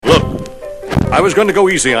I was going to go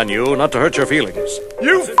easy on you, not to hurt your feelings.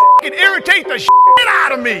 You f***ing irritate the shit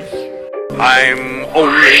out of me! I'm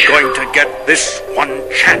only going to get this one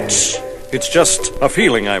chance. It's just a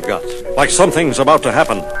feeling I've got. Like something's about to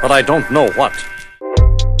happen, but I don't know what.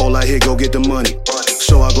 All I hear, go get the money.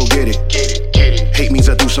 So I go get it. Hate means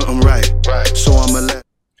I do something right. So I'm a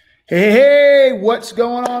Hey, what's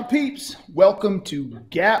going on, peeps? Welcome to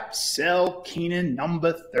Gap Sell Keenan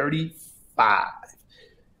number 35.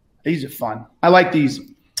 These are fun. I like these.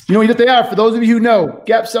 You know what they are? For those of you who know,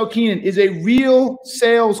 Gap Sell Keenan is a real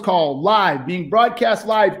sales call live, being broadcast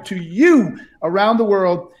live to you around the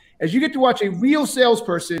world as you get to watch a real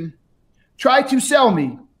salesperson try to sell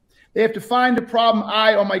me. They have to find a problem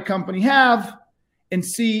I or my company have and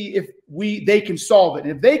see if they can solve it.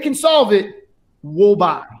 And if they can solve it, we'll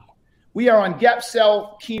buy. We are on Gap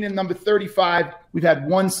Sell Keenan number 35. We've had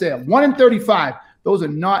one sale, 1 in 35. Those are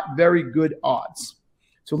not very good odds.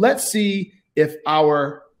 So let's see if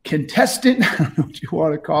our contestant, I don't know what you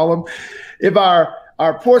want to call him, if our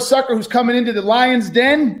poor sucker who's coming into the lion's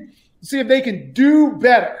den, see if they can do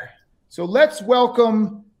better. So let's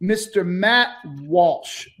welcome Mr. Matt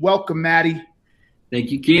Walsh. Welcome, Matty.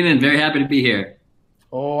 Thank you, Keenan. Very happy to be here.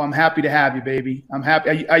 Oh, I'm happy to have you, baby. I'm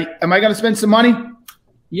happy. Am I going to spend some money?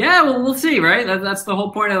 Yeah, well, we'll see, right? That's the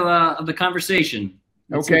whole point of the conversation.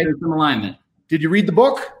 Let's see if there's some alignment. Did you read the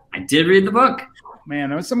book? I did read the book.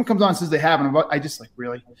 Man, when someone comes on and says they haven't, I just like,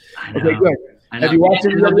 really? I know. Okay, good. Have you watched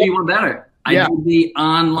it? It'll be even better. Yeah. I did the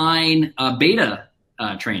online beta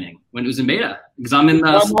training when it was in beta because I'm in the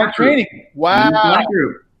online training. Wow.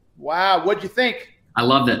 Group. Wow. What'd you think? I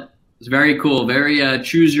loved it. It was very cool. Very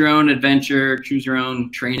choose your own adventure, choose your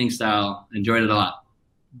own training style. Enjoyed it a lot.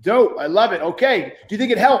 Dope. I love it. Okay. Do you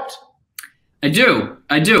think it helped? I do.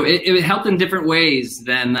 It helped in different ways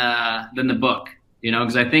than the book, you know,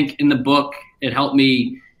 because I think in the book it helped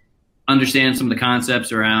me understand some of the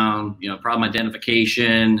concepts around, you know, problem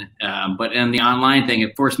identification. But in the online thing,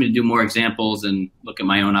 it forced me to do more examples and look at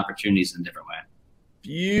my own opportunities in a different way.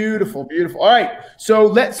 Beautiful, beautiful. All right. So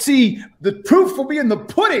let's see. The proof will be in the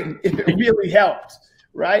pudding if it really helped,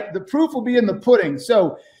 right? The proof will be in the pudding.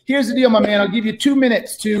 So here's the deal, my man. I'll give you 2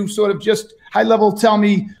 minutes to sort of just high level tell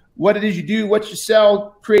me what it is you do, what you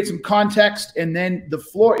sell, create some context, and then the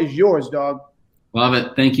floor is yours, dog. Love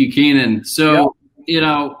it. Thank you, Keenan. So, you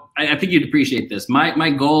know, I think you'd appreciate this. My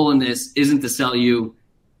goal in this isn't to sell you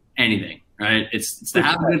anything, right? It's to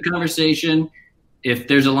have a good conversation. If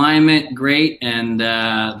there's alignment, great. And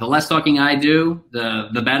the less talking I do,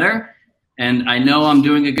 the better. And I know I'm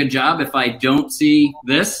doing a good job if I don't see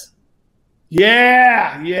this.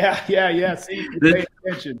 Yeah. See, pay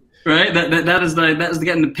attention. Right? That is the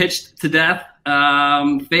getting the pitched to death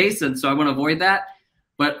face. And so I want to avoid that.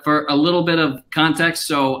 But for a little bit of context,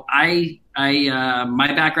 so I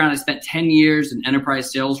my background, I spent 10 years in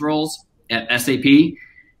enterprise sales roles at SAP.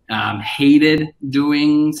 Hated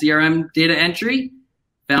doing CRM data entry.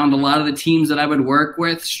 Found a lot of the teams that I would work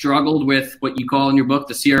with struggled with what you call in your book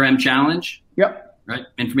the CRM challenge. Yep. Right.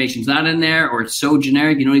 Information's not in there, or it's so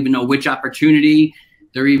generic you don't even know which opportunity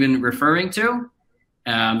they're even referring to.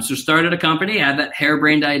 So started a company. Had that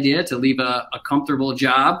harebrained idea to leave a comfortable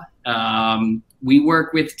job. We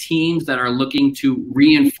work with teams that are looking to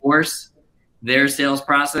reinforce their sales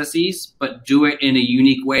processes, but do it in a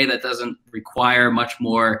unique way that doesn't require much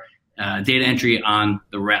more data entry on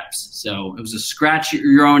the reps. So it was a scratch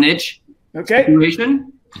your own itch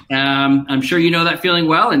situation. I'm sure you know that feeling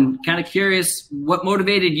well, and kind of curious what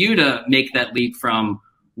motivated you to make that leap from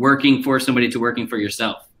working for somebody to working for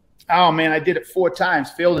yourself. Oh man, I did it 4 times,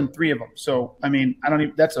 failed in 3 of them. So I mean,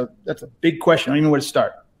 that's a big question. I don't even know where to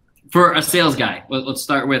start. For a sales guy, let's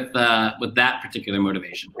start with that particular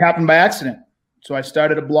motivation. It happened by accident. So I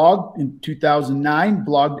started a blog in 2009,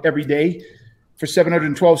 blogged every day for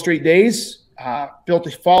 712 straight days, built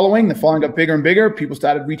a following. The following got bigger and bigger. People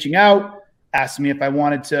started reaching out, asked me if I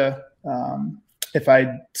wanted to, if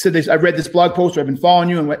I said this, I read this blog post, or I've been following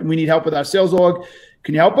you and we need help with our sales org.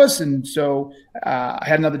 Can you help us? And so I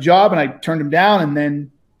had another job and I turned them down, and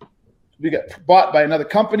then we got bought by another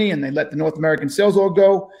company and they let the North American sales org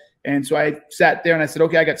go. And so I sat there and I said,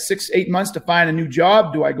 okay, I got 6-8 months to find a new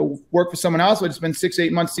job. Do I go work for someone else? Or I just spend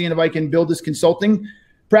 6-8 months seeing if I can build this consulting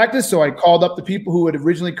practice. So I called up the people who had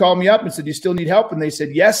originally called me up and said, do you still need help? And they said,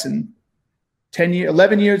 yes. And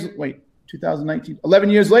 11 years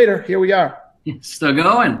later, here we are. Still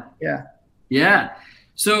going. Yeah.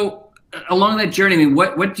 So along that journey, I mean,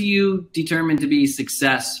 what do you determine to be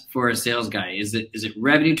success for a sales guy? Is it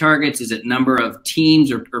revenue targets? Is it number of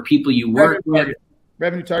teams or people you work with?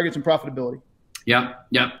 Revenue targets and profitability. Yep.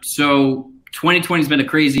 So 2020 has been a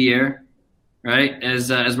crazy year. right? As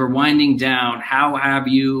we're winding down, how are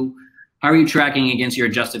you tracking against your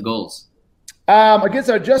adjusted goals? Against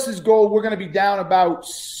our adjusted goal, we're going to be down about.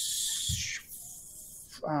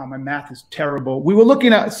 My math is terrible. We were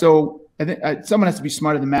looking at, so I think someone has to be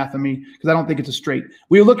smarter than math than me because I don't think it's a straight.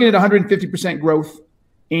 We were looking at 150% growth,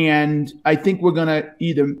 and I think we're going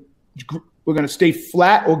to stay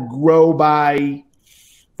flat or grow by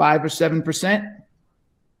 5 or 7%,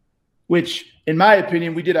 which in my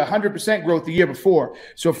opinion, we did 100% growth the year before.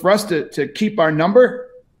 So for us to keep our number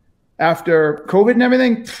after COVID and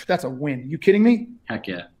everything, that's a win. You kidding me? Heck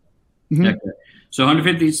yeah. Mm-hmm. Heck yeah. So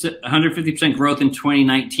 150% growth in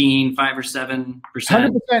 2019, 5 or 7%.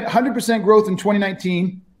 100% growth in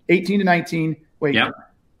 2019, 18 to 19. Wait. Yep.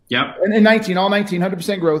 And in 19, all 19,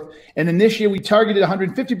 100% growth. And then this year we targeted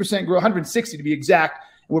 150% growth, 160 to be exact.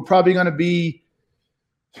 And we're probably going to be,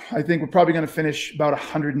 I think we're probably going to finish about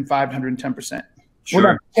 105, 110%.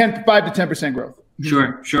 Sure. 5 to 10% growth.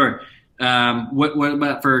 Sure. What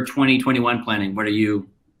about for 2021 planning? What are your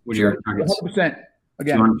targets? 100%.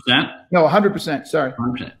 Again. 200%? No, 100%. Sorry.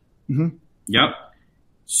 100%. Mm-hmm. Yep.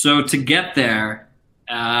 So to get there,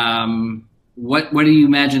 what do you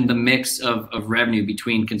imagine the mix of revenue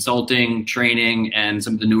between consulting, training, and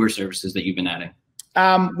some of the newer services that you've been adding?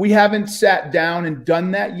 We haven't sat down and done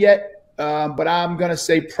that yet, but I'm going to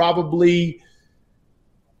say probably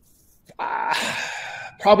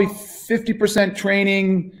 50%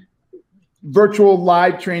 training, virtual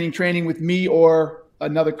live training with me or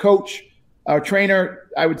another coach. Our trainer,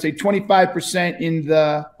 I would say 25% in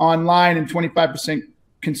the online and 25%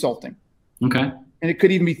 consulting. Okay. And it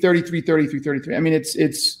could even be 33. I mean,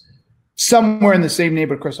 it's somewhere in the same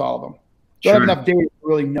neighborhood across all of them. Don't have enough data to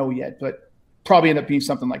really know yet, but probably end up being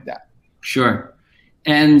something like that. Sure.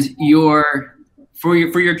 And for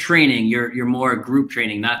your training, your more group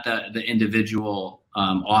training, not the individual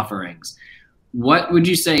offerings. What would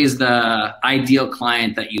you say is the ideal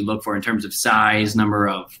client that you look for in terms of size, number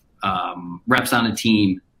of reps on a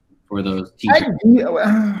team for those teams?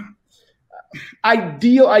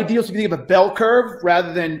 Ideal. So if you think of a bell curve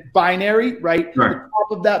rather than binary, right? Sure. The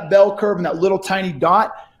top of that bell curve and that little tiny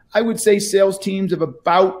dot, I would say sales teams of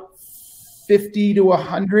about 50 to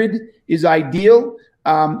 100 is ideal.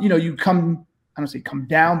 You come, I don't say come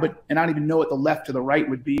down, and I don't even know what the left to the right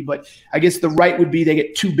would be, but I guess the right would be they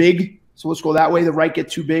get too big. So let's go that way. The right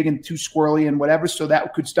get too big and too squirrely and whatever. So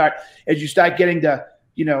that could start, as you start getting to,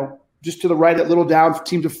 just to the right, that little down,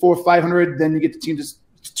 teams of 400 or 500, then you get to teams of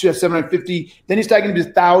 750. Then you start getting to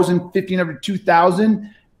 1,000, 1,500,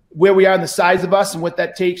 2,000, where we are in the size of us and what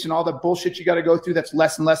that takes and all the bullshit you got to go through. That's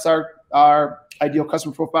less and less our ideal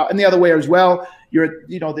customer profile. And the other way as well, you're,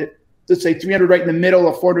 let's say 300 right in the middle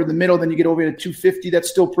or 400 in the middle, then you get over to 250. That's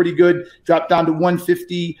still pretty good. Drop down to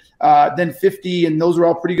 150, then 50, and those are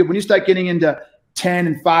all pretty good. When you start getting into 10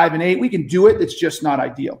 and 5 and 8, we can do it. It's just not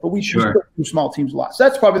ideal. But we still do small teams a lot. So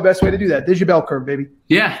that's probably the best way to do that. There's your bell curve, baby.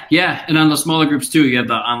 Yeah. And on the smaller groups too, you have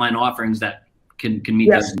the online offerings that can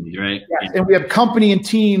meet those needs, right? Yes. Yeah. And we have company and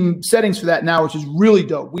team settings for that now, which is really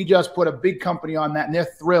dope. We just put a big company on that, and they're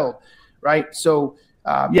thrilled, right? So,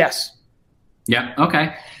 yes. Yeah.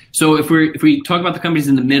 Okay. So if we talk about the companies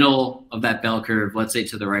in the middle of that bell curve, let's say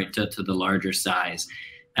to the right, to the larger size,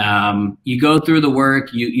 you go through the work,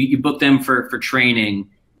 you book them for training.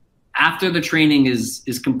 After the training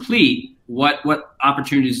is complete, what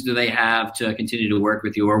opportunities do they have to continue to work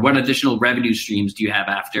with you, or what additional revenue streams do you have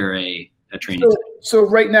after a training? So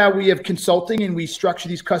right now we have consulting, and we structure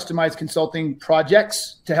these customized consulting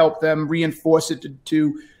projects to help them reinforce it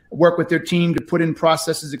to work with their team to put in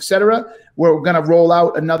processes, et cetera. We're going to roll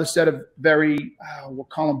out another set of very, we'll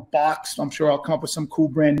call them box. I'm sure I'll come up with some cool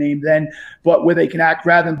brand name then, but where they can act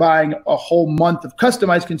rather than buying a whole month of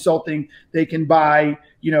customized consulting, they can buy,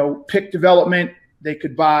 pick development. They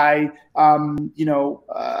could buy,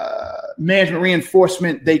 management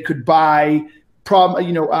reinforcement. They could buy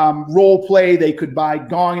role play. They could buy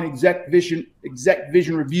Gong and exec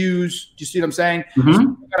vision reviews. Do you see what I'm saying?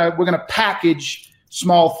 Mm-hmm. So we're gonna package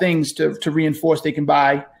small things to reinforce they can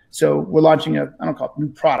buy. So we're launching I don't call it new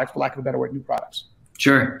products, for lack of a better word, new products.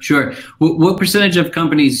 Sure. What percentage of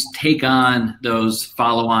companies take on those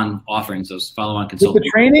follow-on offerings, those follow-on consulting? With the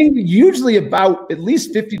training, usually about at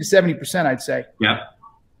least 50 to 70%, I'd say. Yeah.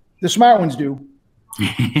 The smart ones do.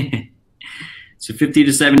 So 50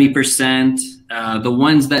 to 70%. The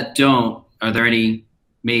ones that don't, are there any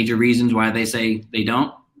major reasons why they say they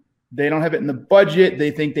don't? They don't have it in the budget.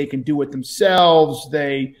 They think they can do it themselves.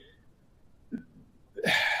 That's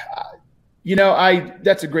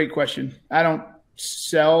a great question. I don't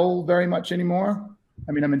sell very much anymore.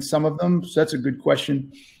 I mean, I'm in some of them, so that's a good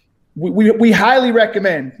question. we highly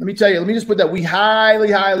recommend. Let me tell you. Let me just put that. We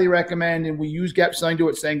highly recommend, and we use gap selling to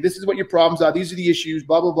it, saying this is what your problems are. These are the issues.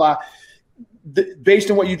 Blah blah blah. Based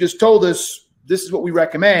on what you just told us, this is what we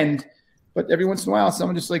recommend. But every once in a while,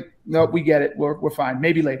 someone just like, nope, we get it. We're fine.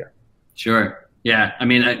 Maybe later. Sure. Yeah. I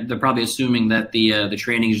mean, they're probably assuming that the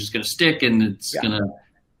training is just going to stick and it's going to,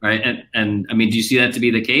 right. And I mean, do you see that to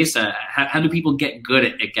be the case? How do people get good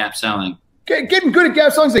at gap selling? Getting good at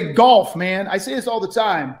gap selling is like golf, man. I say this all the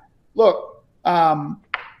time. Look, golf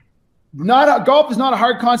is not a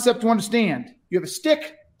hard concept to understand. You have a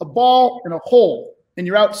stick, a ball, and a hole, and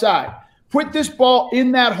you're outside. Put this ball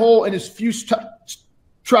in that hole in as few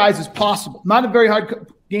tries as possible. Not a very hard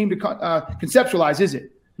game to conceptualize, is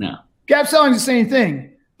it? No. Gap selling is the same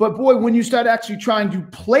thing. But boy, when you start actually trying to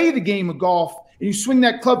play the game of golf and you swing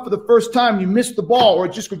that club for the first time, you miss the ball, or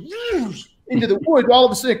it just goes into the woods, all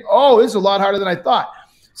of a sudden, oh, this is a lot harder than I thought.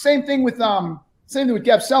 Same thing with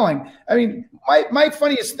gap selling. I mean, my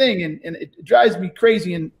funniest thing, and it drives me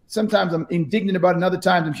crazy, and sometimes I'm indignant about it, and other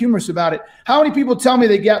times I'm humorous about it. How many people tell me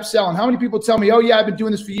they gap sell, and how many people tell me, oh, yeah, I've been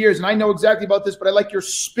doing this for years, and I know exactly about this, but I like your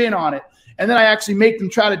spin on it. And then I actually make them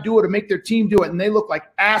try to do it or make their team do it, and they look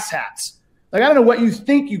like asshats. Like, I don't know what you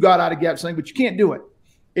think you got out of gap selling, but you can't do it.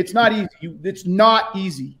 It's not easy. It's not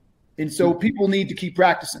easy. And so people need to keep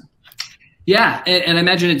practicing. Yeah, and I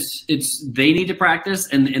imagine it's they need to practice,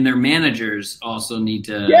 and their managers also need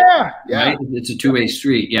to. Yeah. Right? It's a two-way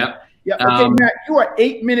street. Yep. Yeah. Okay, Matt, you are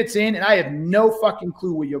 8 minutes in, and I have no fucking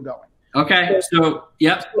clue where you're going. Okay. So,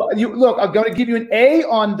 yep. Look, I'm going to give you an A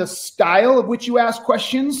on the style of which you ask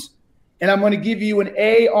questions, and I'm going to give you an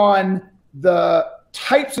A on the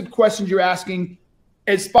types of questions you're asking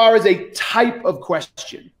as far as a type of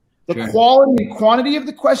question. The quality and quantity of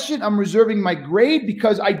the question, I'm reserving my grade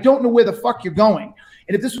because I don't know where the fuck you're going.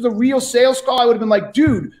 And if this was a real sales call, I would have been like,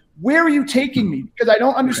 dude, where are you taking me? Because I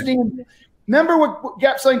don't understand. Right. Remember what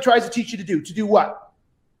gap selling tries to teach you to do? To do what?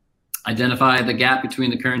 Identify the gap between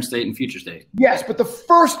the current state and future state. Yes, but the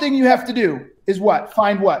first thing you have to do is what?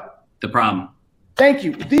 Find what? The problem. Thank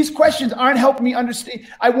you. These questions aren't helping me understand.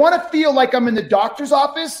 I want to feel like I'm in the doctor's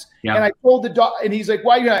office, and I told the doc, and he's like,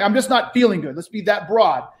 why are you not? I'm just not feeling good. Let's be that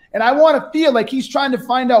broad. And I want to feel like he's trying to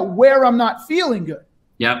find out where I'm not feeling good.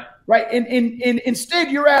 Yep. Right. And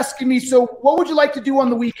instead, you're asking me, so what would you like to do on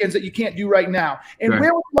the weekends that you can't do right now? And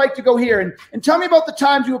where would you like to go here? And tell me about the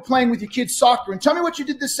times you were playing with your kids' soccer. And tell me what you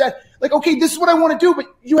did this set. Like, okay, this is what I want to do, but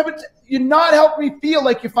you're not helping me feel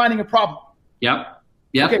like you're finding a problem. Yep.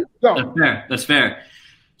 Okay, go. That's fair.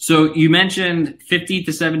 So you mentioned 50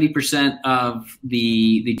 to 70% of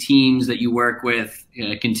the teams that you work with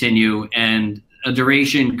continue, and a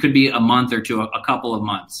duration could be a month or two, a couple of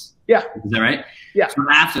months. Yeah. Is that right? Yeah. So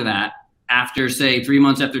after that, after say 3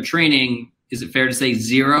 months after training, is it fair to say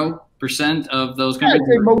 0% of those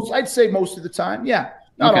companies? I'd say most of the time. Yeah.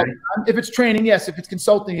 Not all the time. If it's training, yes. If it's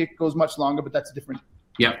consulting, it goes much longer, but that's different.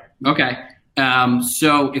 Yep. Okay.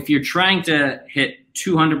 So if you're trying to hit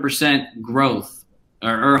 200% growth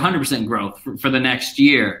or 100% growth for the next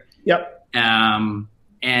year. Yep.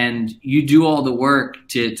 And you do all the work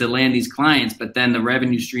to land these clients, but then the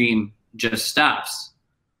revenue stream just stops.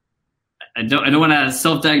 I don't want to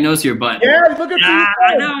self-diagnose here, but look at you.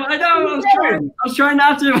 I know. I was trying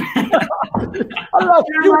not to. I love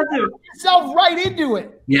you. Yourself right into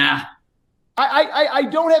it. Yeah. I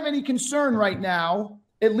don't have any concern right now,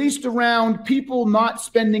 at least around people not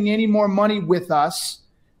spending any more money with us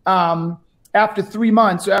after 3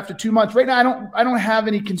 months or after 2 months. Right now, I don't have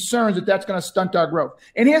any concerns that that's going to stunt our growth.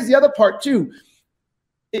 And here's the other part too.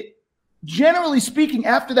 Generally speaking,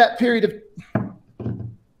 after that period of,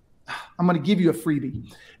 I'm going to give you a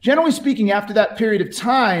freebie. Generally speaking, after that period of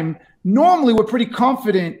time, normally we're pretty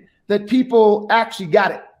confident that people actually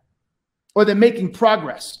got it or they're making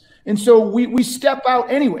progress. And so we step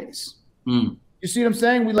out anyways. You see what I'm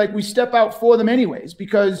saying? We step out for them anyways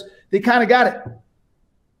because they kind of got it.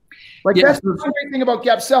 That's the great thing about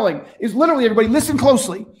gap selling is literally, everybody listen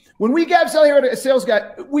closely. When we gap sell here at a sales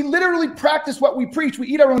guy, we literally practice what we preach. We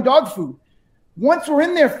eat our own dog food. Once we're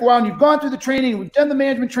in there for a while and you've gone through the training, we've done the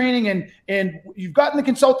management training and you've gotten the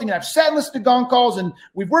consulting and I've sat and listened to gong calls and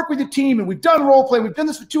we've worked with your team and we've done role play. We've done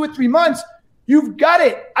this for 2 or 3 months. You've got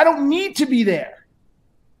it. I don't need to be there.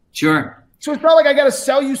 Sure. So it's not like I got to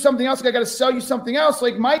sell you something else.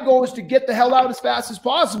 Like my goal is to get the hell out as fast as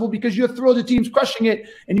possible because you're thrilled the team's crushing it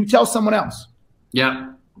and you tell someone else.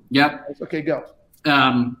 Yep. Okay, go.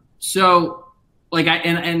 So why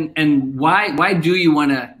do you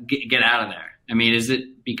want to get out of there? I mean, is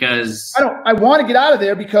it because I want to get out of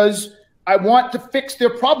there because I want to fix their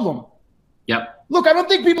problem. Yep. Look, I don't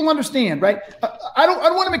think people understand, right? I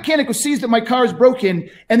don't want a mechanic who sees that my car is broken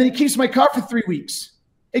and then he keeps my car for 3 weeks.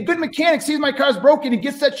 A good mechanic sees my car's broken and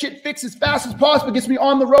gets that shit fixed as fast as possible, gets me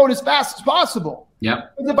on the road as fast as possible.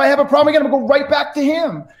 Yep. If I have a problem again, I'm going to go right back to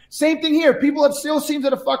him. Same thing here. People have sales teams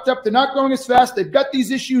that are fucked up. They're not growing as fast. They've got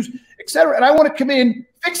these issues, etc. And I want to come in,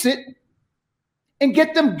 fix it, and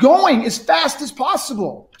get them going as fast as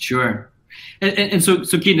possible. Sure. And so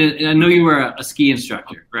Keaton, I know you were a ski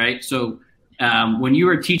instructor, right? So when you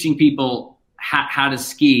were teaching people how to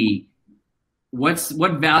ski,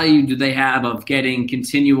 what value do they have of getting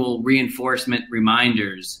continual reinforcement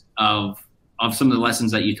reminders of some of the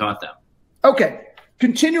lessons that you taught them? Okay.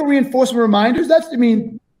 Continual reinforcement reminders.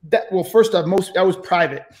 Well, first off, I was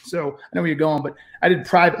private. So I know where you're going, but I did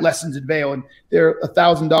private lessons at Vail, and they're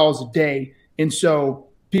 $1,000 a day. And so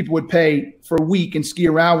people would pay for a week and ski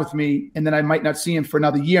around with me, and then I might not see him for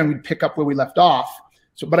another year, and we'd pick up where we left off.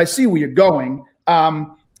 So, but I see where you're going.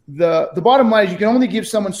 The bottom line is you can only give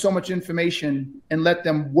someone so much information and let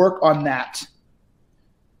them work on that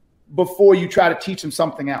before you try to teach them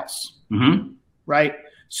something else. Mm-hmm. Right?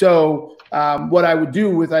 So what I would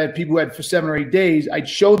do I had people who had for 7 or 8 days, I'd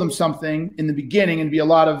show them something in the beginning and be a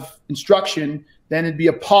lot of instruction. Then it'd be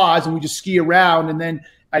a pause and we just ski around. And then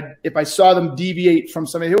if I saw them deviate from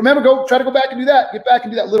something, remember, try to go back and do that, get back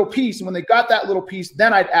and do that little piece. And when they got that little piece,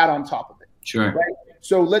 then I'd add on top of it. Sure. Right?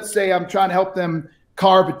 So let's say I'm trying to help them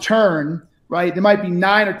carve a turn, right? There might be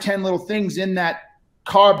 9 or 10 little things in that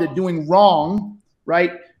carve they're doing wrong,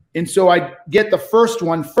 right? And so I get the first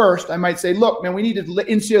one first. I might say, look, man, we need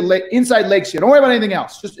inside leg steer. Don't worry about anything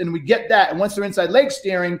else. And we get that. And once they're inside leg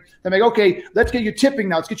steering, I'm like, okay, let's get your tipping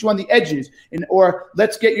now. Let's get you on the edges. Or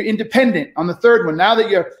let's get your independent on the third one. Now that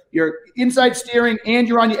you're inside steering and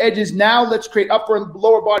you're on your edges, now let's create upper and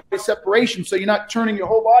lower body separation so you're not turning your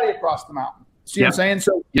whole body across the mountain. See what I'm saying?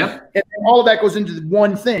 So and all of that goes into the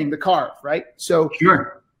one thing, the carve, right? So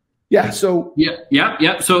sure. Yeah. So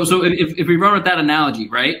So if we run with that analogy,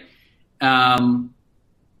 right?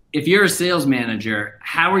 If you're a sales manager,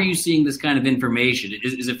 how are you seeing this kind of information?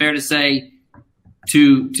 Is it fair to say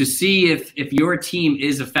to see if your team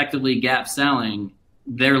is effectively gap selling,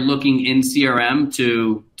 they're looking in CRM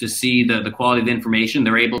to see the quality of the information,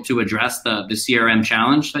 they're able to address the CRM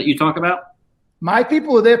challenge that you talk about? My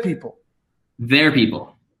people or their people? Their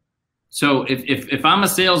people. So if I'm a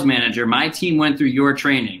sales manager, my team went through your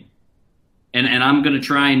training, and I'm going to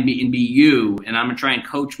try and be you, and I'm going to try and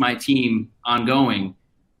coach my team ongoing,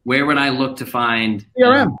 where would I look to find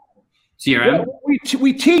CRM? CRM? Yeah,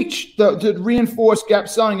 we teach the reinforced gap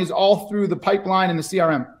selling is all through the pipeline and the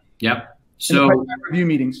CRM. Yep. So review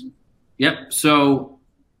meetings. Yep. So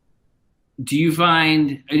do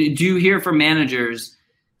you hear from managers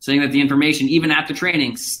saying that the information, even after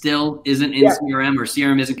training, still isn't in CRM or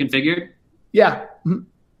CRM isn't configured? Yeah. Mm-hmm.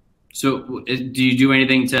 So do you do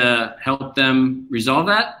anything to help them resolve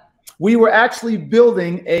that? We were actually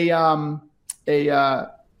building a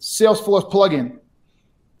Salesforce plugin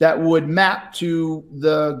that would map to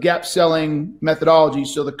the gap selling methodology.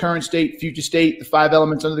 So the current state, future state, the 5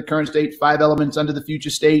 elements under the current state, 5 elements under the future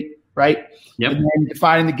state, right? Yep. And then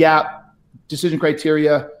defining the gap, decision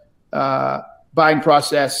criteria, buying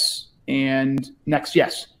process, and next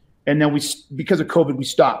yes. And then because of COVID, we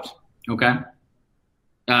stopped. Okay.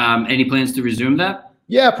 Any plans to resume that?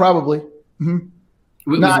 Yeah, probably. Mm-hmm.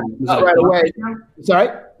 Not right away. Sorry?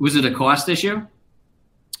 Was it a cost issue?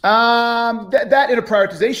 That and a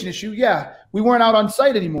prioritization issue. Yeah. We weren't out on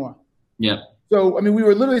site anymore. Yeah. So, I mean, we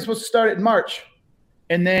were literally supposed to start it in March,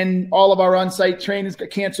 and then all of our on-site trainings got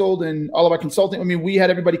canceled and all of our consulting. I mean, we had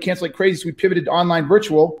everybody cancel like crazy. So we pivoted to online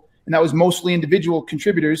virtual, and that was mostly individual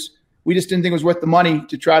contributors. We just didn't think it was worth the money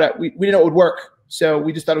to try to, we didn't know it would work. So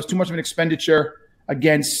we just thought it was too much of an expenditure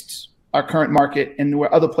against our current market and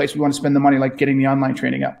where other place we want to spend the money, like getting the online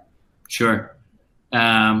training up. Sure. So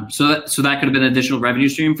that could have been an additional revenue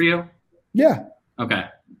stream for you? Yeah. Okay.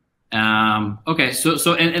 Okay. So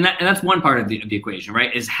that's one part of the equation,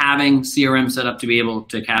 right? Is having CRM set up to be able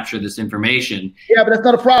to capture this information. Yeah, but that's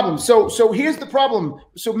not a problem. So here's the problem.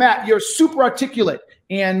 So Matt, you're super articulate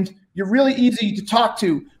and you're really easy to talk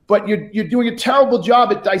to, but you're doing a terrible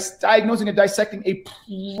job at diagnosing and dissecting a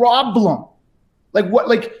problem. Like what?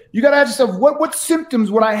 Like you got to ask yourself, what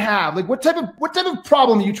symptoms would I have? Like what type of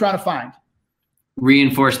problem are you trying to find?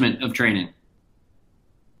 Reinforcement of training.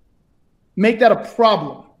 Make that a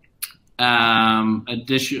problem.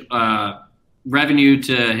 Revenue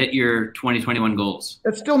to hit your 2021 goals.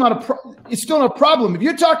 That's still not it's still not a problem. If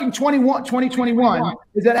you're talking 2021,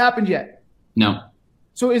 has that happened yet? No.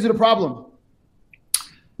 So is it a problem?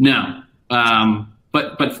 No.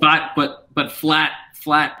 But flat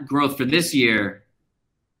flat growth for this year,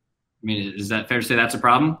 I mean, is that fair to say that's a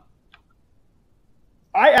problem?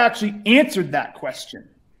 I actually answered that question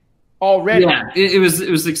already. Yeah, it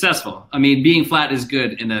was successful. I mean, being flat is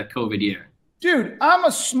good in a COVID year. Dude, I'm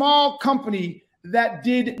a small company that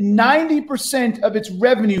did 90% of its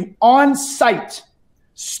revenue on site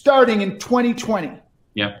starting in 2020.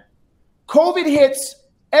 Yep. COVID hits,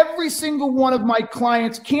 every single one of my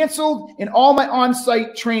clients canceled and all my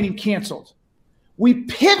on-site training canceled. We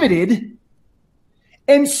pivoted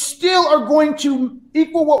and still are going to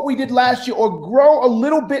equal what we did last year or grow a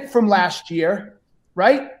little bit from last year,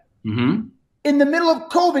 right? Mm-hmm. In the middle of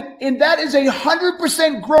COVID, and that is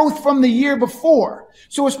 100% growth from the year before.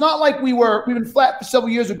 So it's not like we've been flat for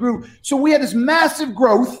several years or grew. So we had this massive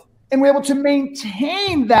growth and we're able to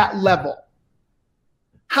maintain that level.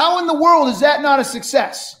 How in the world is that not a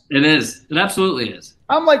success? It is. It absolutely is.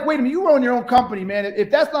 I'm like, wait a minute, you own your own company, man. If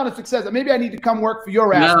that's not a success, maybe I need to come work for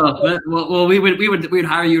your ass. No, well, we'd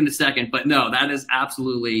hire you in a second, but no, that is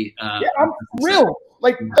absolutely. Yeah, I'm thrilled.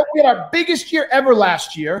 Like we had our biggest year ever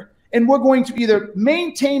last year, and we're going to either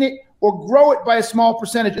maintain it or grow it by a small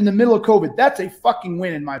percentage in the middle of COVID. That's a fucking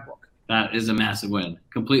win in my book. That is a massive win.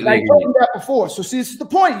 Completely I agree. told you that before. So see, this is the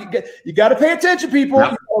point. You got to pay attention, people.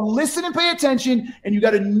 Yep. You got to listen and pay attention, and you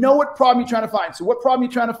got to know what problem you're trying to find. So what problem are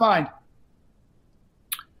you trying to find?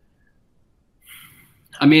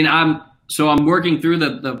 I mean, I'm working through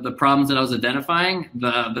the problems that I was identifying.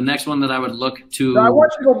 The next one that I would look to. Now, I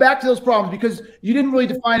want you to go back to those problems because you didn't really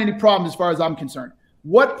define any problems as far as I'm concerned.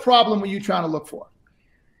 What problem were you trying to look for?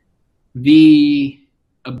 The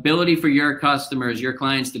ability for your customers, your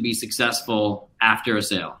clients, to be successful after a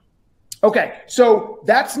sale. Okay, so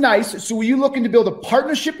that's nice. So were you looking to build a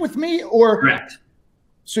partnership with me, or Correct.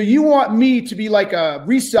 So you want me to be like a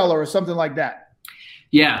reseller or something like that?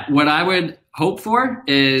 Yeah, what I would hope for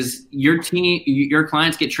is your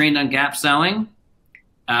clients get trained on gap selling.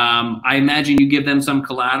 I imagine you give them some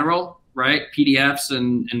collateral, right? PDFs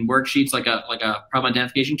and worksheets, like a problem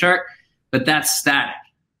identification chart, but that's static,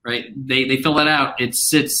 right? They fill it out. It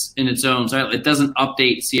sits in its own. So it doesn't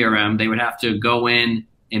update CRM. They would have to go in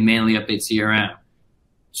and manually update CRM.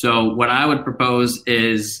 So what I would propose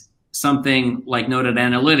is something like Noted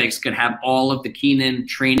Analytics could have all of the Keenan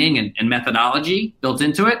training and methodology built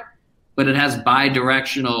into it, but it has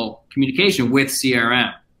bi-directional communication with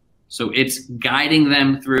CRM. So it's guiding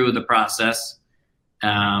them through the process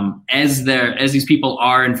as these people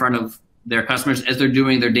are in front of their customers, as they're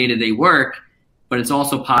doing their day-to-day work, but it's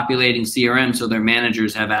also populating CRM so their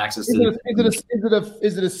managers have access to it.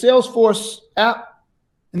 Is it a Salesforce app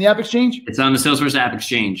in the App Exchange? It's on the Salesforce App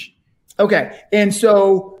Exchange. Okay, and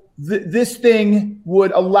so this thing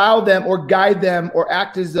would allow them or guide them or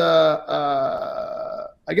act as a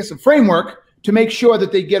framework to make sure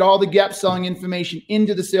that they get all the gap selling information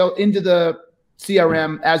into the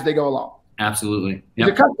CRM as they go along. Absolutely. Yep.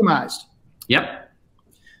 Is it customized? Yep.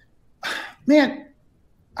 Man,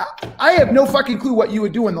 I have no fucking clue what you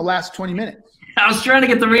would do in the last 20 minutes. I was trying to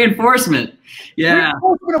get the reinforcement. Yeah.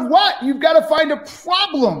 Reinforcement of what? You've got to find a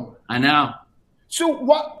problem. I know. So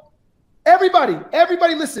what? Everybody,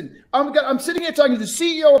 listen. I'm sitting here talking to the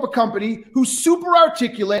CEO of a company who's super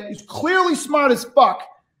articulate, who's clearly smart as fuck,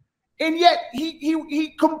 and yet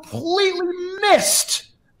he completely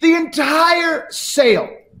missed the entire sale.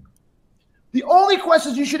 The only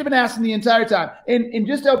questions you should have been asking the entire time, and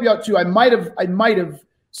just to help you out too, I might have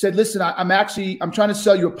said, listen, I'm trying to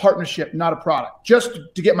sell you a partnership, not a product, just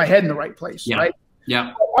to get my head in the right place, right?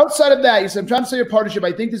 Yeah. Outside of that, you said, I'm trying to sell you a partnership.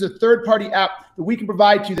 I think there's a third-party app that we can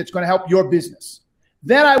provide to you that's going to help your business.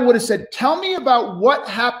 Then I would have said, tell me about what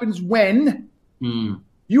happens when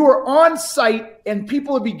you are on site and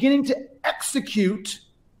people are beginning to execute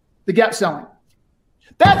the gap selling.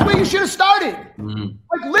 That's where you should have started.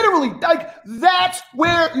 Like literally, like that's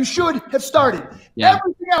where you should have started. Yeah.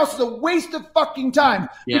 Everything else is a waste of fucking time.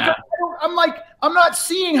 Yeah. I'm not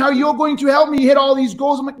seeing how you're going to help me hit all these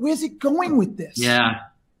goals. I'm like, where's he going with this? Yeah.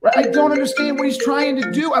 Right? I don't understand what he's trying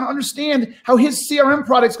to do. I don't understand how his CRM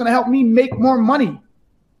product is going to help me make more money.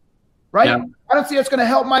 Right? Yeah. I don't see that's going to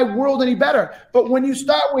help my world any better. But when you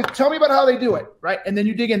start with, tell me about how they do it, right? And then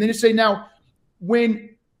you dig in. Then you say, now,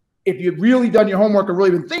 if you'd really done your homework or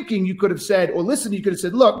really been thinking, you could have said, or listen, you could have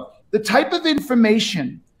said, look, the type of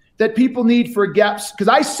information that people need for gaps, because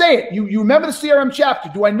I say it, you remember the CRM chapter,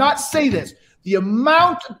 do I not say this? The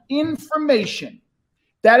amount of information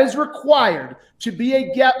that is required to be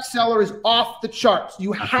a gap seller is off the charts.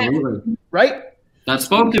 You have it, right? That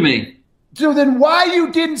spoke to me. So then why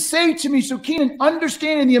you didn't say to me, so Keenan,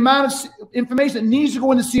 understanding the amount of information that needs to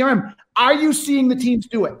go into CRM, are you seeing the teams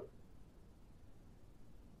do it?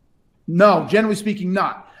 No, generally speaking,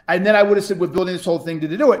 not. And then I would have said, we're building this whole thing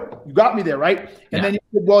to do it. You got me there, right? And then you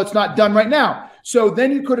said, well, it's not done right now. So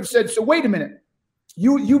then you could have said, so wait a minute.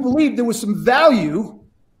 You believe there was some value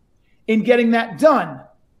in getting that done.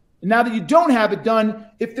 And now that you don't have it done,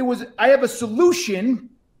 I have a solution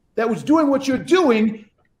that was doing what you're doing,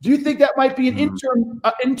 do you think that might be an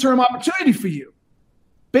interim opportunity for you?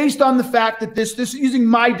 Based on the fact that this using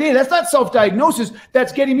my data, that's not self-diagnosis,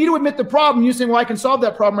 that's getting me to admit the problem. You're saying, well, I can solve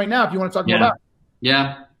that problem right now if you want to talk more about it.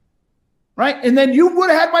 Yeah. Right? And then you would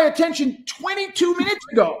have had my attention 22 minutes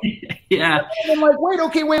ago. Yeah. And I'm like,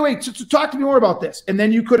 wait. So talk to me more about this. And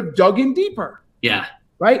then you could have dug in deeper. Yeah.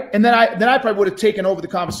 Right? And then I probably would have taken over the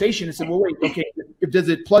conversation and said, well, wait, okay, does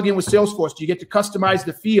it plug in with Salesforce? Do you get to customize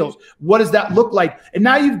the fields? What does that look like? And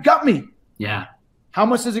now you've got me. Yeah. How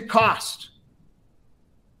much does it cost?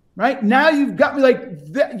 Right? Now you've got me like,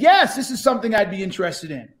 yes, this is something I'd be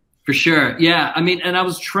interested in. For sure. Yeah. I mean, and I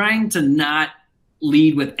was trying to not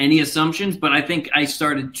lead with any assumptions, but I think I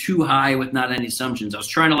started too high with not any assumptions. I was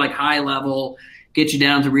trying to like high level, get you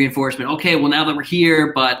down to reinforcement. Okay, well, now that we're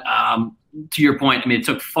here, but to your point, I mean, it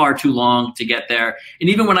took far too long to get there. And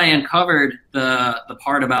even when I uncovered the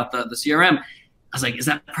part about the CRM, I was like, is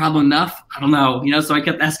that problem enough? I don't know. So I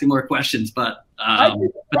kept asking more questions, but that's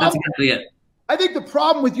exactly it. I think the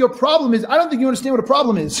problem with your problem is, I don't think you understand what a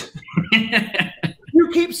problem is. You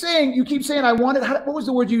keep saying, I wanted, what was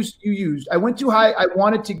the word you used? I went too high. I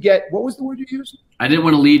wanted to get, what was the word you used? I didn't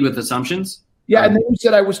want to lead with assumptions. Yeah. And then you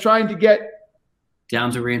said I was trying to get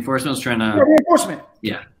down to reinforcement. I was trying to. Reinforcement.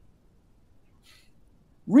 Yeah.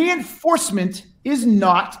 Reinforcement is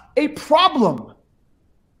not a problem.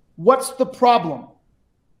 What's the problem?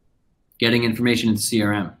 Getting information into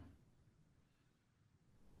CRM.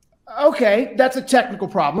 Okay, that's a technical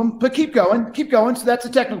problem, but keep going. So that's a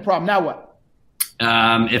technical problem. Now what?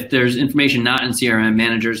 If there's information not in CRM,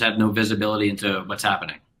 managers have no visibility into what's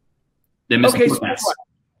happening. They miss forecasts.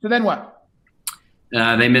 So then what?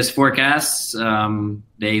 They miss forecasts.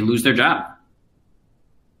 They lose their job.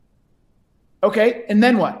 Okay, and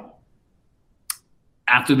then what?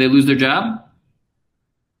 After they lose their job?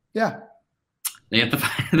 Yeah. They have to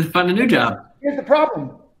find a new job. Here's the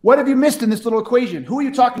problem. What have you missed in this little equation? Who are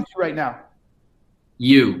you talking to right now?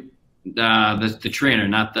 You, the trainer,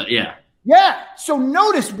 not the, yeah. Yeah. So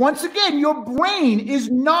notice, once again, your brain is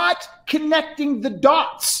not connecting the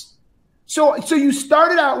dots. So you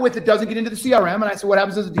started out with it doesn't get into the CRM. And I said, what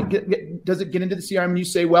happens does it get into the CRM? And you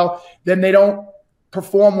say, well, then they don't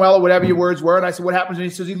perform well or whatever your words were. And I said, what happens? And he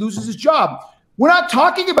says he loses his job. We're not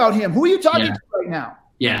talking about him. Who are you talking to right now?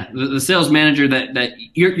 Yeah, the sales manager that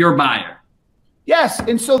your buyer. Yes,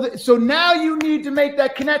 and so now you need to make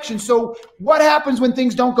that connection. So what happens when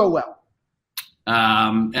things don't go well?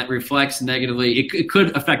 It reflects negatively. It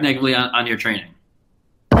could affect negatively on your training.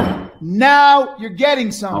 Now you're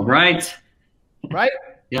getting something. All right. Right?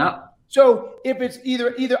 Yeah. So if it's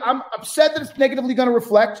either I'm upset that it's negatively going to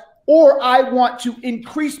reflect, or I want to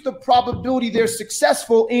increase the probability they're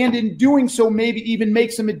successful, and in doing so, maybe even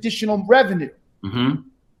make some additional revenue. Mm-hmm.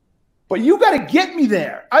 But you got to get me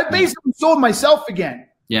there. I basically sold myself again.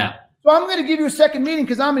 Yeah. So I'm going to give you a second meeting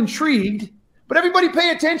because I'm intrigued. But everybody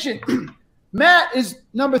pay attention. Matt is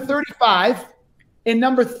number 35, and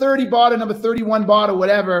number 30 bought, or number 31 bought, or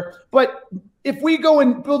whatever. But if we go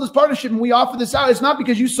and build this partnership and we offer this out, it's not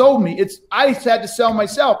because you sold me. It's I had to sell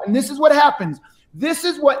myself. And this is what happens. This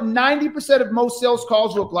is what 90% of most sales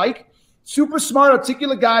calls look like. Super smart,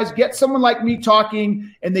 articulate guys get someone like me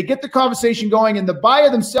talking, and they get the conversation going, and the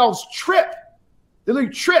buyer themselves trip. They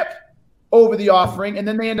literally trip over the offering, and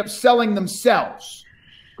then they end up selling themselves.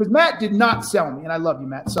 Because Matt did not sell me, and I love you,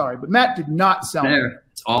 Matt. Sorry, but Matt did not sell me.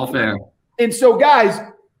 It's all fair. And so, guys,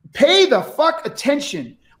 pay the fuck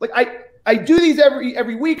attention. Like I do these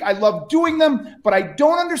every week. I love doing them, but I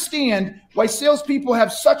don't understand why salespeople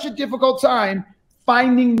have such a difficult time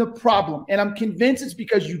finding the problem. And I'm convinced it's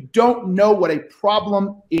because you don't know what a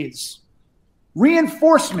problem is.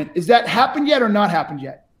 Reinforcement, is that happened yet or not happened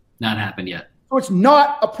yet? Not happened yet. So it's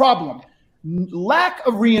not a problem. Lack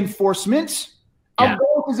of reinforcement, I'll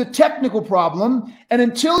go with, is a technical problem. And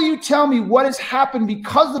until you tell me what has happened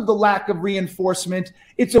because of the lack of reinforcement,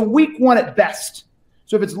 it's a weak one at best.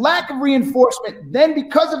 So if it's lack of reinforcement, then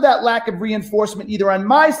because of that lack of reinforcement, either on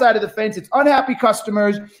my side of the fence, it's unhappy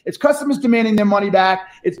customers, it's customers demanding their money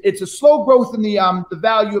back, it's a slow growth in the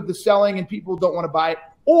value of the selling and people don't want to buy it,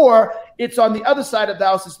 or it's on the other side of the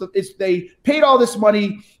house, it's they paid all this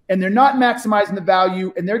money and they're not maximizing the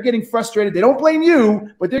value and they're getting frustrated. They don't blame you,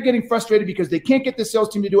 but they're getting frustrated because they can't get the sales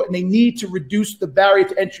team to do it, and they need to reduce the barrier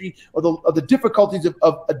to entry or the difficulties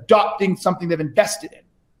of adopting something they've invested in.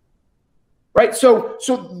 right? So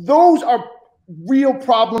those are real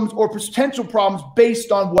problems or potential problems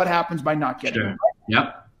based on what happens by not getting it. Right?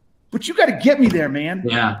 Yep. But you got to get me there, man.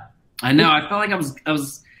 Yeah, I know. I felt like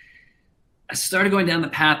I started going down the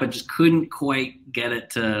path, but just couldn't quite get it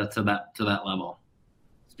to that level.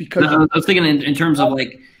 It's because I was thinking in terms of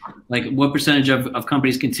like what percentage of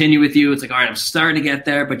companies continue with you. It's like, all right, I'm starting to get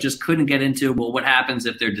there, but just couldn't get into, well, what happens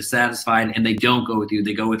if they're dissatisfied and they don't go with you,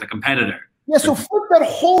 they go with a competitor. Yeah, so flip that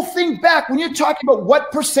whole thing back. When you're talking about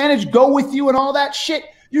what percentage go with you and all that shit,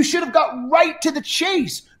 you should have got right to the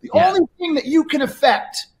chase. The only thing that you can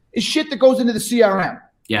affect is shit that goes into the CRM.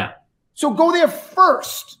 Yeah. So go there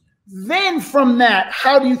first. Then from that,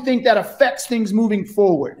 how do you think that affects things moving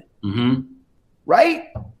forward? Mm-hmm. Right?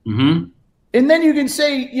 Mm-hmm. And then you can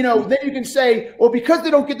say, well, because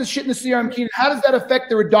they don't get the shit in the CRM, Keenan, how does that affect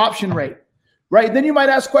their adoption rate? Right? Then you might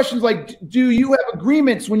ask questions like, do you have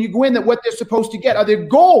agreements when you go in that what they're supposed to get? Are there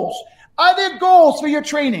goals? Are there goals for your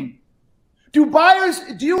training? Do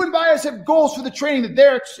you and buyers have goals for the training that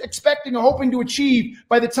they're expecting or hoping to achieve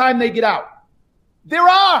by the time they get out? There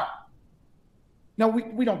are. Now,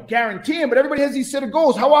 we don't guarantee them, but everybody has these set of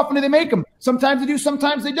goals. How often do they make them? Sometimes they do,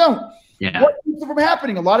 sometimes they don't. Yeah. What keeps it from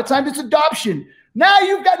happening? A lot of times it's adoption. Now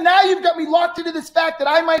you've got me locked into this fact that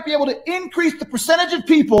I might be able to increase the percentage of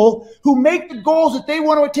people who make the goals that they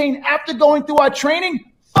want to attain after going through our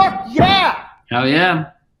training. Fuck yeah. Hell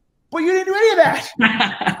yeah. But you didn't do any of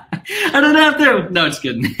that. I don't have to. No, it's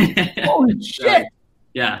good. Holy shit.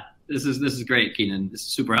 Yeah. This is great, Keenan. This is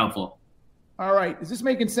super helpful. All right. Is this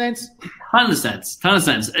making sense? Ton of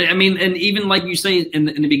sense. I mean, and even like you say in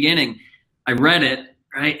the beginning, I read it,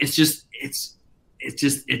 right? It just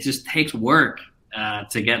takes work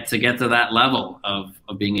to get to that level of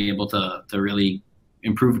being able to really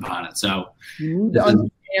improve upon it. So you need to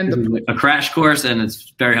understand a crash course, and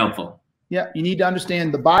it's very helpful. Yeah, you need to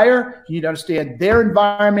understand the buyer, you need to understand their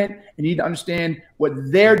environment, and you need to understand what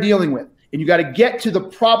they're dealing with. And you got to get to the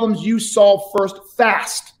problems you solve first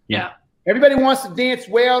fast. Yeah. Everybody wants to dance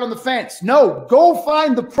way out on the fence. No, go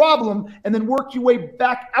find the problem and then work your way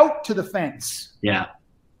back out to the fence. Yeah.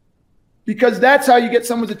 Because that's how you get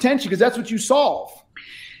someone's attention, because that's what you solve.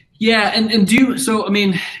 Yeah, and so I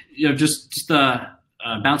mean, just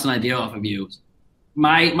bounce an idea off of you.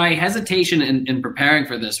 My hesitation in preparing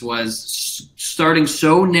for this was starting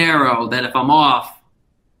so narrow that if I'm off,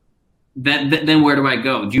 then where do I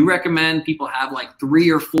go? Do you recommend people have like 3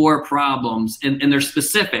 or 4 problems and they're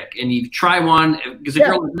specific and you try one? Because if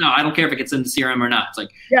you're like, no, I don't care if it gets into CRM or not. It's like,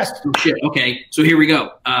 yes. Oh, shit. Okay, so here we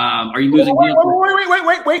go. Are you losing?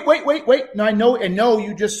 Wait. No, I know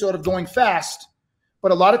you just sort of going fast,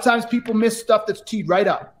 but a lot of times people miss stuff that's teed right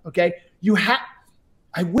up. Okay,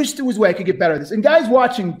 I wish there was a way I could get better at this. And guys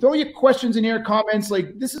watching, throw your questions in here, comments.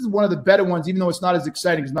 Like, this is one of the better ones, even though it's not as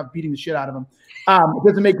exciting because I'm not beating the shit out of them. It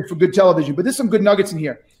doesn't make it for good television, but there's some good nuggets in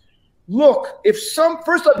here. Look,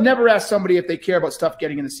 first I've never asked somebody if they care about stuff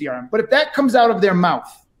getting in the CRM, but if that comes out of their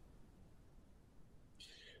mouth,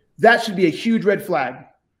 that should be a huge red flag.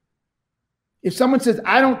 If someone says,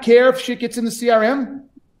 I don't care if shit gets in the CRM,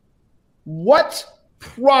 what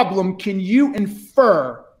problem can you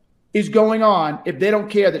infer is going on if they don't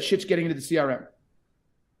care that shit's getting into the CRM?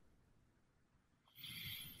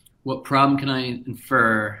 What problem can I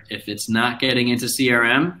infer if it's not getting into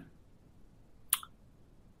CRM?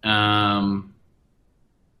 The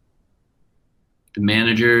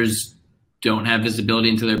managers don't have visibility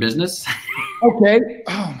into their business. Okay.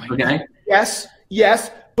 Oh my God.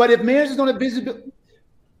 Yes. But if managers don't have visibility,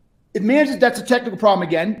 that's a technical problem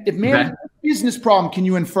again. If managers have a business problem, can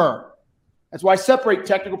you infer? That's why I separate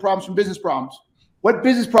technical problems from business problems. What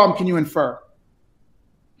business problem can you infer?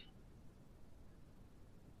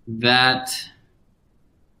 That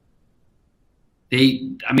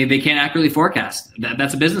they can't accurately forecast.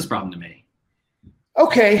 That's a business problem to me.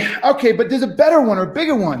 Okay, but there's a better one or a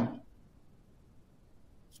bigger one.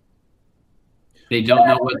 They don't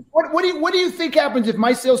know what do you think happens if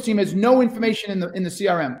my sales team has no information in the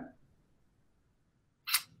CRM?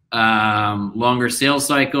 Longer sales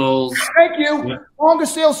cycles. Thank you. Yeah. Longer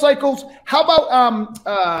sales cycles. How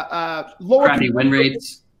about lower crappy win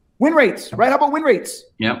rates? Win rates, right? How about win rates?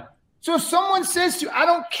 Yep. So if someone says to you, I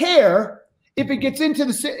don't care if it gets into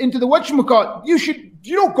the whatchamacallit,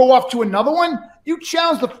 you don't go off to another one. You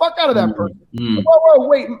challenge the fuck out of that person. Oh,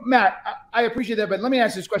 wait, Matt, I appreciate that, but let me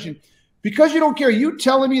ask this question. Because you don't care, you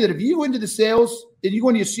telling me that if you go into the sales and you go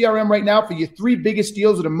into your CRM right now for your 3 biggest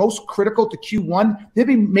deals that are most critical to Q1, there'd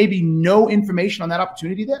be maybe no information on that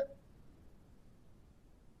opportunity there?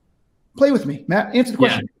 Play with me, Matt. Answer the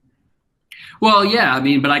question. Yeah. Well, yeah,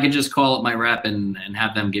 but I could just call up my rep and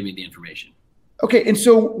have them give me the information. Okay, and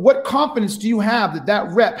so what confidence do you have that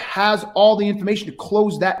that rep has all the information to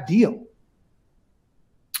close that deal?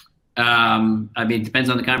 I mean, it depends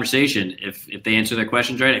on the conversation. If they answer their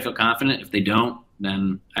questions right, I feel confident. If they don't,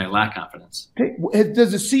 then I lack confidence. Okay.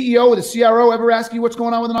 Does the CEO or the CRO ever ask you what's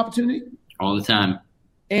going on with an opportunity? All the time.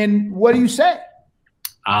 And what do you say?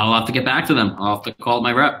 I'll have to get back to them. I'll have to call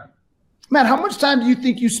my rep. Matt, how much time do you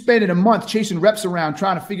think you spend in a month chasing reps around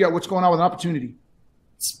trying to figure out what's going on with an opportunity?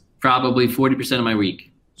 It's probably 40% of my week.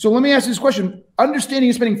 So let me ask you this question. Understanding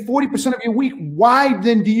you're spending 40% of your week, why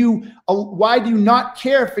do you not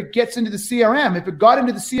care if it gets into the CRM? If it got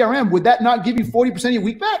into the CRM, would that not give you 40% of your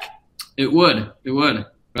week back? It would. But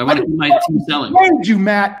I want to keep my team selling. Slayed you,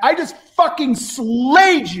 Matt. I just fucking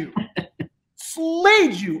slayed you.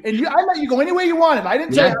 Slayed you. And I let you go any way you wanted. I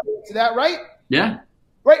didn't tell you how to answer that, right? Yeah.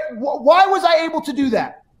 Right? Why was I able to do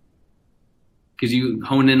that? Because you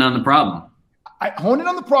honed in on the problem. I honed in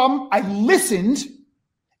on the problem. I listened.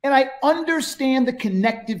 And I understand the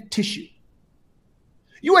connective tissue.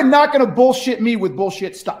 You are not going to bullshit me with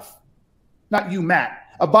bullshit stuff. Not you, Matt.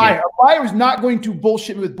 A buyer. Yeah. A buyer is not going to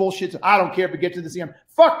bullshit me with bullshit. I don't care if it gets to the CM.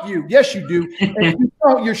 Fuck you. Yes, you do. And you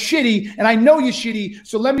know you're shitty, and I know you're shitty.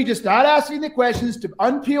 So let me just start asking the questions to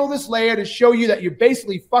unpeel this layer to show you that you're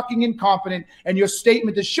basically fucking incompetent, and your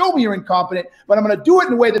statement to show me you're incompetent. But I'm going to do it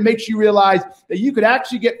in a way that makes you realize that you could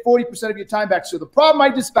actually get 40% of your time back. So the problem I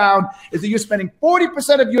just found is that you're spending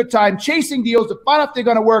 40% of your time chasing deals to find out if they're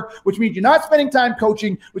going to work, which means you're not spending time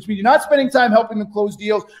coaching, which means you're not spending time helping them close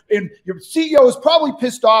deals. And your CEO is probably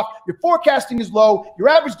pissed off. Your forecasting is low. Your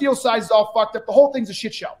average deal size is all fucked up. The whole thing's a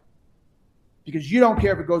shit show because you don't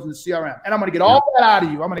care if it goes in the CRM. And I'm going to get all that out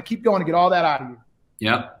of you. I'm going to keep going to get all that out of you.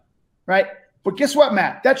 Yep. Right. But guess what,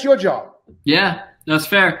 Matt? That's your job. Yeah, that's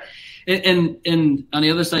fair. And on the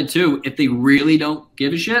other side too, if they really don't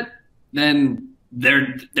give a shit, then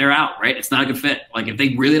they're out, right? It's not a good fit. Like if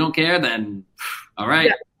they really don't care, then all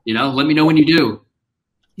right, let me know when you do.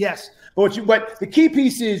 Yes. But the key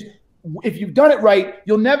piece is if you've done it right,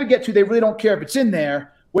 you'll never get to they really don't care if it's in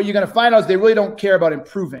there. What you're going to find out is they really don't care about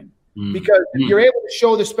improving. Because if you're able to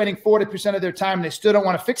show they're spending 40% of their time and they still don't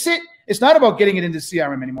want to fix it, it's not about getting it into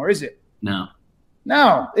CRM anymore, is it? No.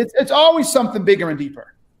 It's always something bigger and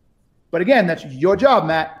deeper. But again, that's your job,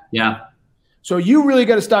 Matt. Yeah. So you really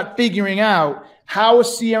got to start figuring out how a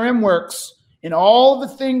CRM works and all the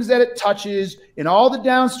things that it touches and all the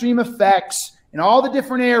downstream effects and all the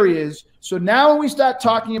different areas. So now when we start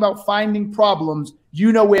talking about finding problems,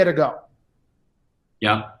 you know where to go.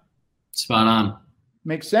 Yeah. Spot on.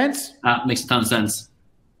 Makes sense? Makes a ton of sense.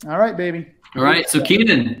 All right, baby. All right. So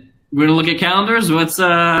Keenan, we're going to look at calendars.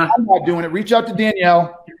 I'm not doing it. Reach out to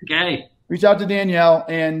Danielle. Okay. Reach out to Danielle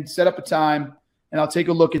and set up a time, and I'll take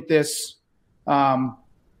a look at this. And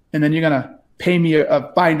then you're going to pay me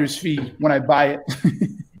a finder's fee when I buy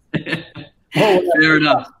it. Fair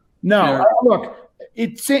enough. No, look,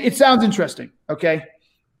 it sounds interesting, okay?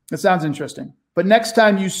 It sounds interesting. But next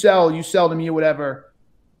time you sell to me or whatever,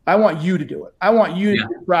 I want you to do it. I want you to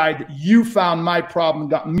decide that you found my problem and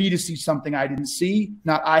got me to see something I didn't see,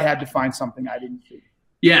 not I had to find something I didn't see.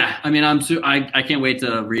 Yeah, I mean, I can't wait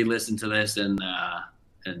to re-listen to this and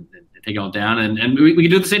take it all down, and we can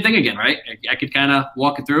do the same thing again, right? I could kind of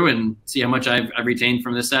walk it through and see how much I've retained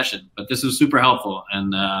from this session. But this was super helpful,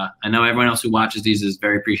 and I know everyone else who watches these is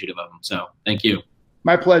very appreciative of them. So thank you.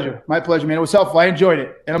 My pleasure, man. It was helpful. I enjoyed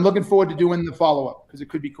it, and I'm looking forward to doing the follow-up because it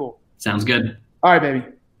could be cool. Sounds good. All right, baby.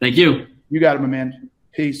 Thank you. You got it, my man.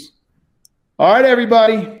 Peace. All right,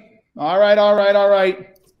 everybody. All right.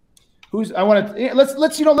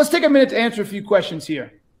 Let's take a minute to answer a few questions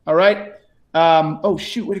here. All right. Oh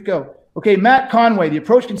shoot, where'd it go? Okay, Matt Conway. The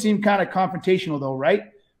approach can seem kind of confrontational, though, right?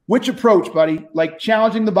 Which approach, buddy? Like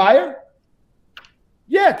challenging the buyer?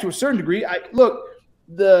 Yeah, to a certain degree. Look.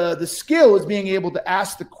 The skill is being able to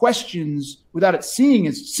ask the questions without it seeming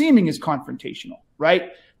as confrontational,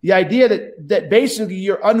 right? The idea that basically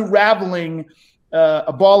you're unraveling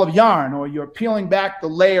a ball of yarn or you're peeling back the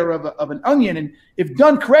layer of an onion, and if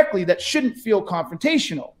done correctly, that shouldn't feel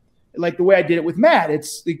confrontational. Like the way I did it with Matt,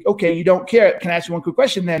 it's like, okay, you don't care. Can I ask you one quick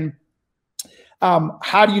question then?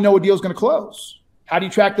 How do you know a deal is going to close? How do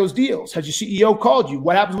you track those deals? Has your CEO called you?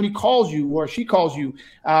 What happens when he calls you or she calls you?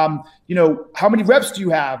 How many reps do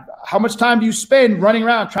you have? How much time do you spend running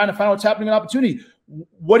around trying to find out what's happening in an opportunity?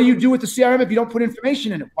 What do you do with the CRM if you don't put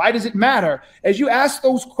information in it? Why does it matter? As you ask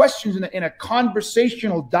those questions in a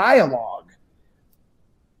conversational dialogue,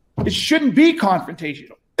 it shouldn't be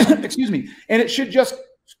confrontational. Excuse me. And it should just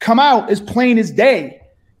come out as plain as day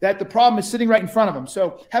that the problem is sitting right in front of them.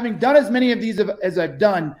 So having done as many of these as I've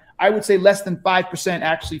done, I would say less than 5%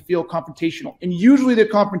 actually feel confrontational. And usually they're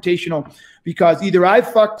confrontational because either I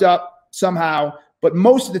fucked up somehow, but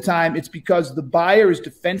most of the time it's because the buyer is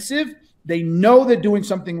defensive. They know they're doing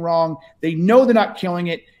something wrong. They know they're not killing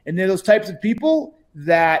it. And they're those types of people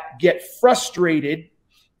that get frustrated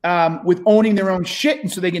with owning their own shit.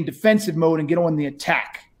 And so they get in defensive mode and get on the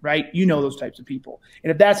attack, right? You know those types of people.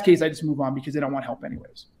 And if that's the case, I just move on because they don't want help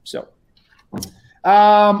anyways. So,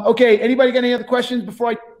 okay. Anybody got any other questions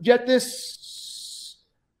before I jet this?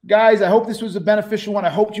 Guys, I hope this was a beneficial one. I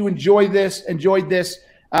hope you enjoyed this.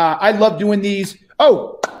 I love doing these.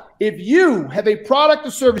 Oh, if you have a product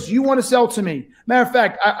or service you want to sell to me, matter of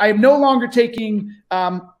fact, I am no longer taking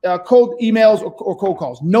cold emails or cold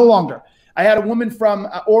calls. No longer. I had a woman from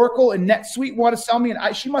Oracle and NetSuite want to sell me,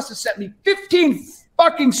 and she must have sent me 15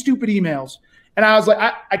 fucking stupid emails. And I was like,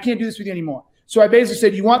 I can't do this with you anymore. So I basically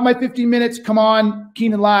said, you want my 15 minutes? Come on,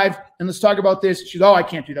 Keenan Live, and let's talk about this. She's, oh, I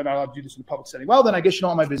can't do that. I'll do this in a public setting. Well, then I guess you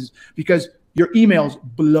don't want my business because your emails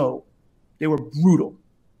blow. They were brutal.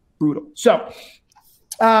 So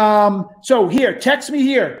here, text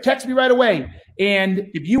me right away. And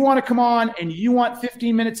if you want to come on and you want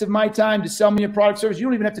 15 minutes of my time to sell me a product service, you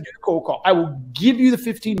don't even have to do the cold call. I will give you the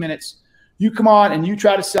 15 minutes. You come on and you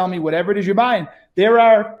try to sell me whatever it is you're buying. There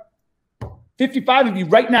are 55 of you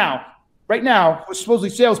right now, who are supposedly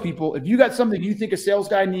salespeople. If you got something you think a sales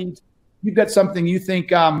guy needs, you've got something you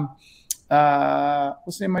think, what's the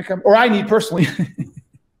name of my company? Or I need personally,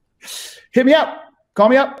 hit me up. Call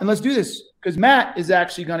me up and let's do this because Matt is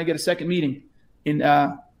actually going to get a second meeting.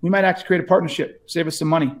 We might actually create a partnership, save us some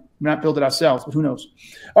money. We might not build it ourselves, but who knows?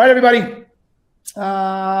 All right, everybody.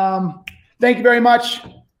 Thank you very much.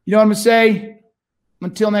 You know what I'm going to say?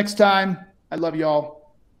 Until next time, I love you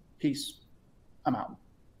all. Peace. I'm out.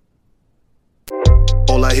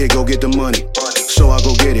 All I hear, go get the money. So I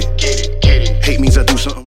go get it. Hate means I do something.